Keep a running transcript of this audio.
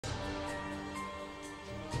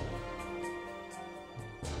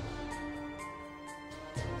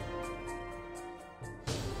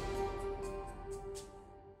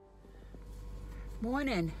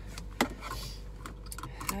Morning.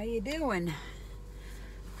 How you doing?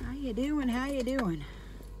 How you doing? How you doing?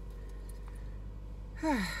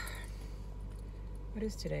 What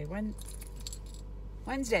is today?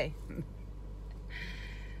 Wednesday.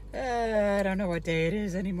 I don't know what day it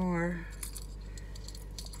is anymore.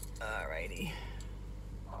 Alrighty.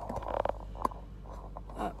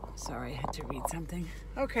 Oh, sorry, I had to read something.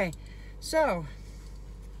 Okay, so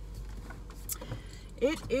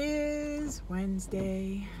it is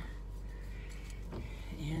Wednesday,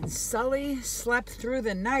 and Sully slept through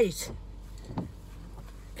the night.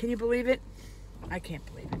 Can you believe it? I can't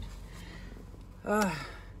believe it. Oh,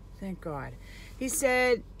 thank God. He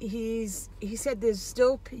said he's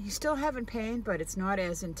still having pain, but it's not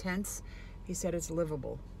as intense. He said it's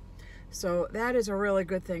livable. So that is a really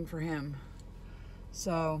good thing for him.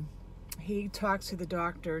 So he talks to the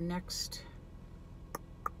doctor next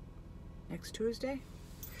Tuesday.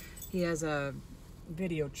 He has a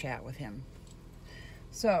video chat with him.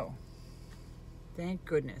 So thank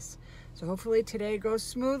goodness. So hopefully today goes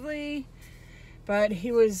smoothly. But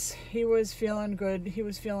he was feeling good. He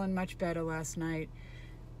was feeling much better last night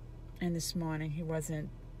and this morning. He wasn't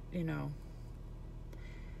in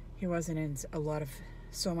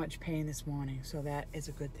so much pain this morning. So that is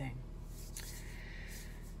a good thing.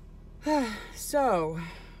 So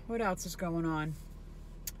what else is going on?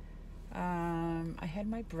 I had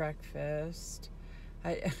my breakfast.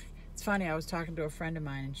 It's funny, I was talking to a friend of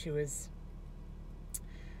mine and she was,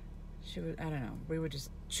 I don't know, we were just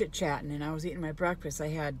chit-chatting and I was eating my breakfast. I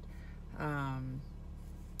had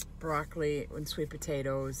broccoli and sweet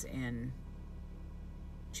potatoes and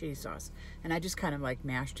cheese sauce. And I just kind of like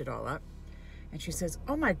mashed it all up. And she says,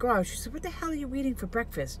 oh my gosh, she said, what the hell are you eating for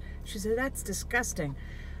breakfast? She said, that's disgusting.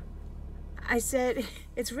 I said,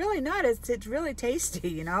 it's really not. It's really tasty,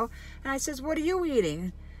 you know? And I says, what are you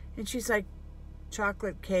eating? And she's like,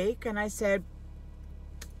 chocolate cake. And I said,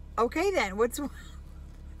 okay then,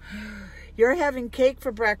 you're having cake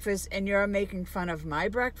for breakfast and you're making fun of my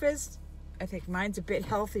breakfast? I think mine's a bit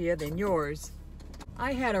healthier than yours.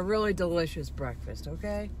 I had a really delicious breakfast,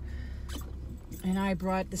 okay? And I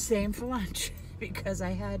brought the same for lunch because I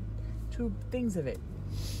had 2 things of it.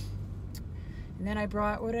 And then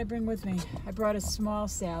what did I bring with me? I brought a small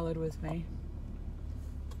salad with me.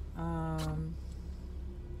 I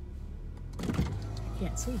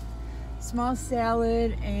can't see. Small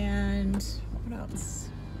salad and what else?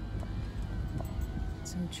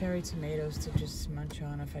 Some cherry tomatoes to just munch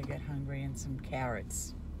on if I get hungry, and some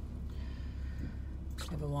carrots.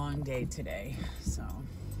 I have a long day today, so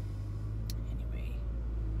anyway.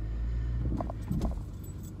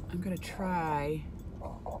 I'm gonna try.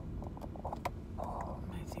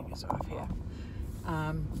 My thing is off here.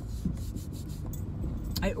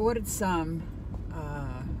 I ordered some,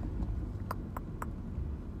 oh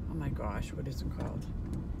my gosh, what is it called?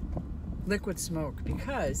 Liquid smoke,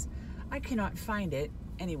 because I cannot find it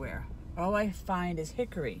anywhere. All I find is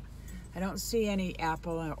hickory. I don't see any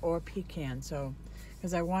apple or pecan, so,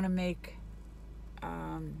 because I want to make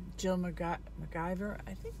Jill McIver,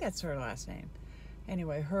 I think that's her last name.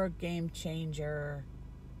 Anyway, her game changer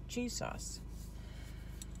cheese sauce.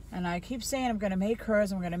 And I keep saying I'm going to make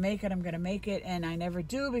hers, I'm going to make it, and I never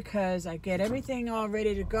do because I get everything all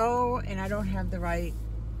ready to go and I don't have the right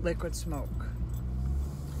liquid smoke.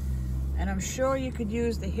 And I'm sure you could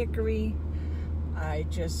use the hickory. I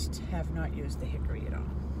just have not used the hickory at all.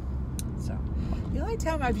 So the only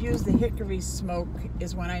time I've used the hickory smoke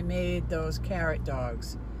is when I made those carrot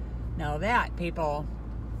dogs. Now that, people,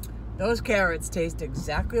 those carrots taste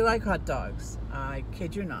exactly like hot dogs. I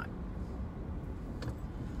kid you not.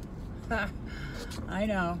 I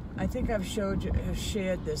know. I think I've shared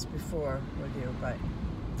this before with you, but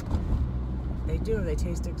they do. They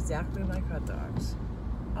taste exactly like hot dogs.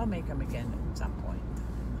 I'll make them again at some point.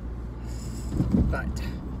 But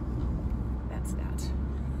that's that.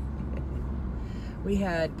 We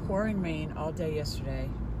had pouring rain all day yesterday,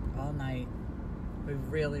 all night. We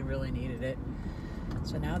really, really needed it.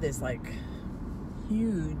 So now there's like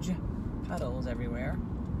huge puddles everywhere.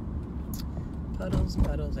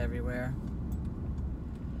 Puddles everywhere.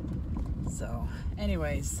 So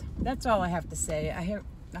anyways, that's all I have to say. I have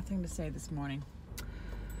nothing to say this morning.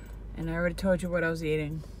 And I already told you what I was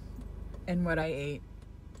eating and what I ate.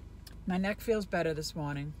 My neck feels better this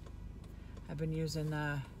morning. I've been using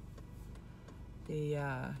what do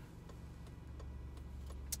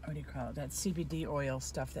you call it? That CBD oil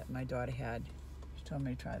stuff that my daughter had. She told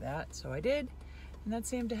me to try that, so I did. And that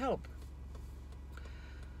seemed to help.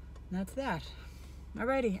 And that's that.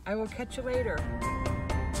 Alrighty, I will catch you later.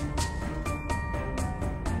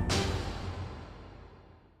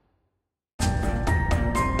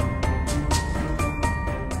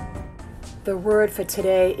 The word for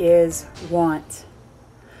today is want.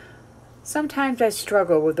 Sometimes I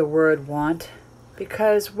struggle with the word want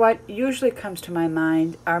because what usually comes to my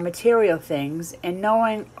mind are material things and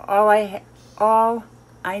knowing all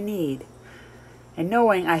I need and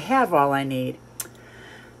knowing I have all I need.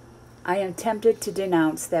 I am tempted to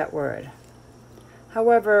denounce that word.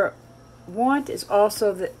 However, want is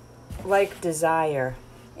also like desire,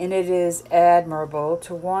 and it is admirable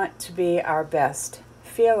to want to be our best,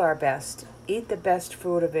 feel our best, eat the best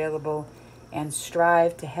food available, and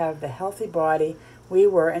strive to have the healthy body we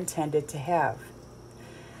were intended to have.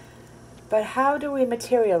 But how do we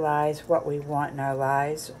materialize what we want in our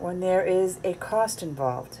lives when there is a cost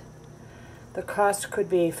involved? The cost could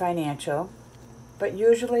be financial, but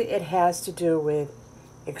usually it has to do with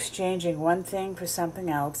exchanging one thing for something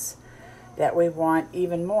else that we want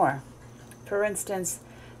even more. For instance,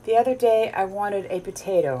 the other day I wanted a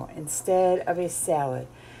potato instead of a salad,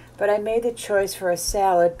 but I made the choice for a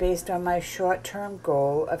salad based on my short-term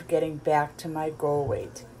goal of getting back to my goal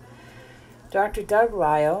weight. Dr. Doug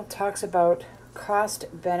Lisle talks about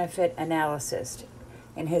cost-benefit analysis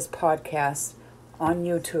in his podcast on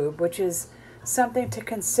YouTube, which is something to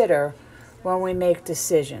consider when we make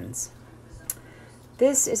decisions.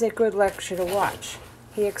 This is a good lecture to watch.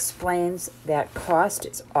 He explains that cost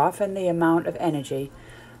is often the amount of energy,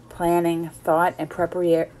 planning, thought, and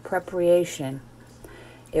preparation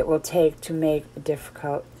it will take to make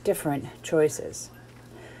different choices.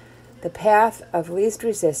 The path of least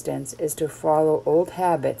resistance is to follow old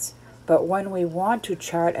habits, but when we want to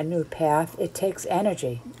chart a new path, it takes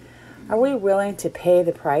energy. Are we willing to pay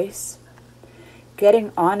the price?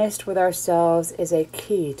 Getting honest with ourselves is a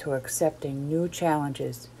key to accepting new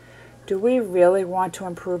challenges. Do we really want to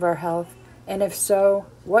improve our health? And if so,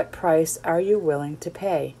 what price are you willing to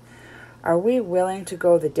pay? Are we willing to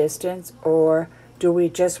go the distance, or do we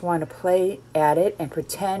just want to play at it and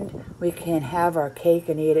pretend we can have our cake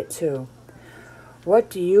and eat it too? What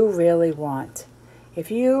do you really want?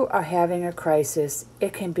 If you are having a crisis,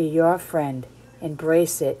 it can be your friend.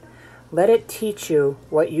 Embrace it. Let it teach you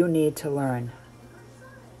what you need to learn.